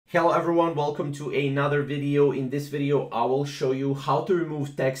Hello everyone, welcome to another video. In this video, I will show you how to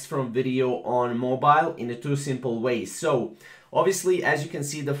remove text from video on mobile in two simple ways. So obviously, as you can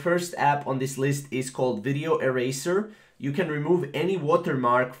see, the first app on this list is called Video Eraser. You can remove any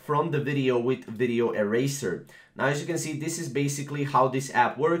watermark from the video with Video Eraser. Now, as you can see, this is basically how this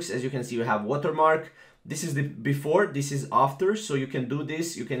app works. As you can see, you have watermark. This is the before, this is after. So you can do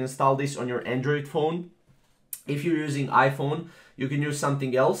this, you can install this on your Android phone. If you're using iPhone, you can use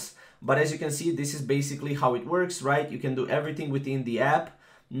something else. But as you can see, this is basically how it works, right? You can do everything within the app.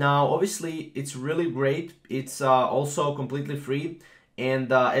 Now, obviously, it's really great. It's also completely free.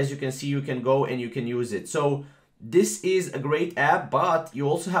 And as you can see, you can go and you can use it. So this is a great app, but you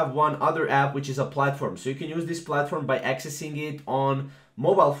also have one other app, which is a platform. So you can use this platform by accessing it on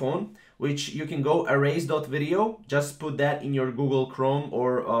mobile phone, which you can go erase.video. Just put that in your Google Chrome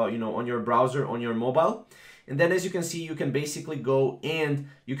or on your browser on your mobile. And then as you can see, you can basically go and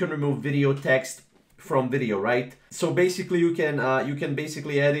you can remove video text from video, right? So basically you can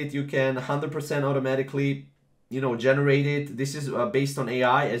basically edit, you can 100% automatically, generate it. This is based on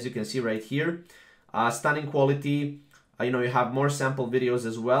AI, as you can see right here. Stunning quality, you have more sample videos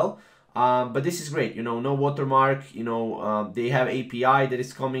as well. But this is great, no watermark, they have API that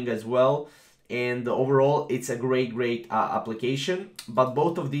is coming as well. And overall, it's a great application. But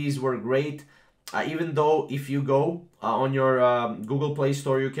both of these were great. Even though if you go on your Google Play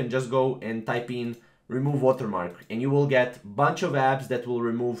Store, you can just go and type in remove watermark and you will get a bunch of apps that will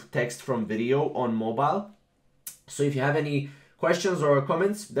remove text from video on mobile. So if you have any questions or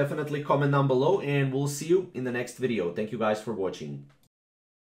comments, definitely comment down below and we'll see you in the next video. Thank you guys for watching.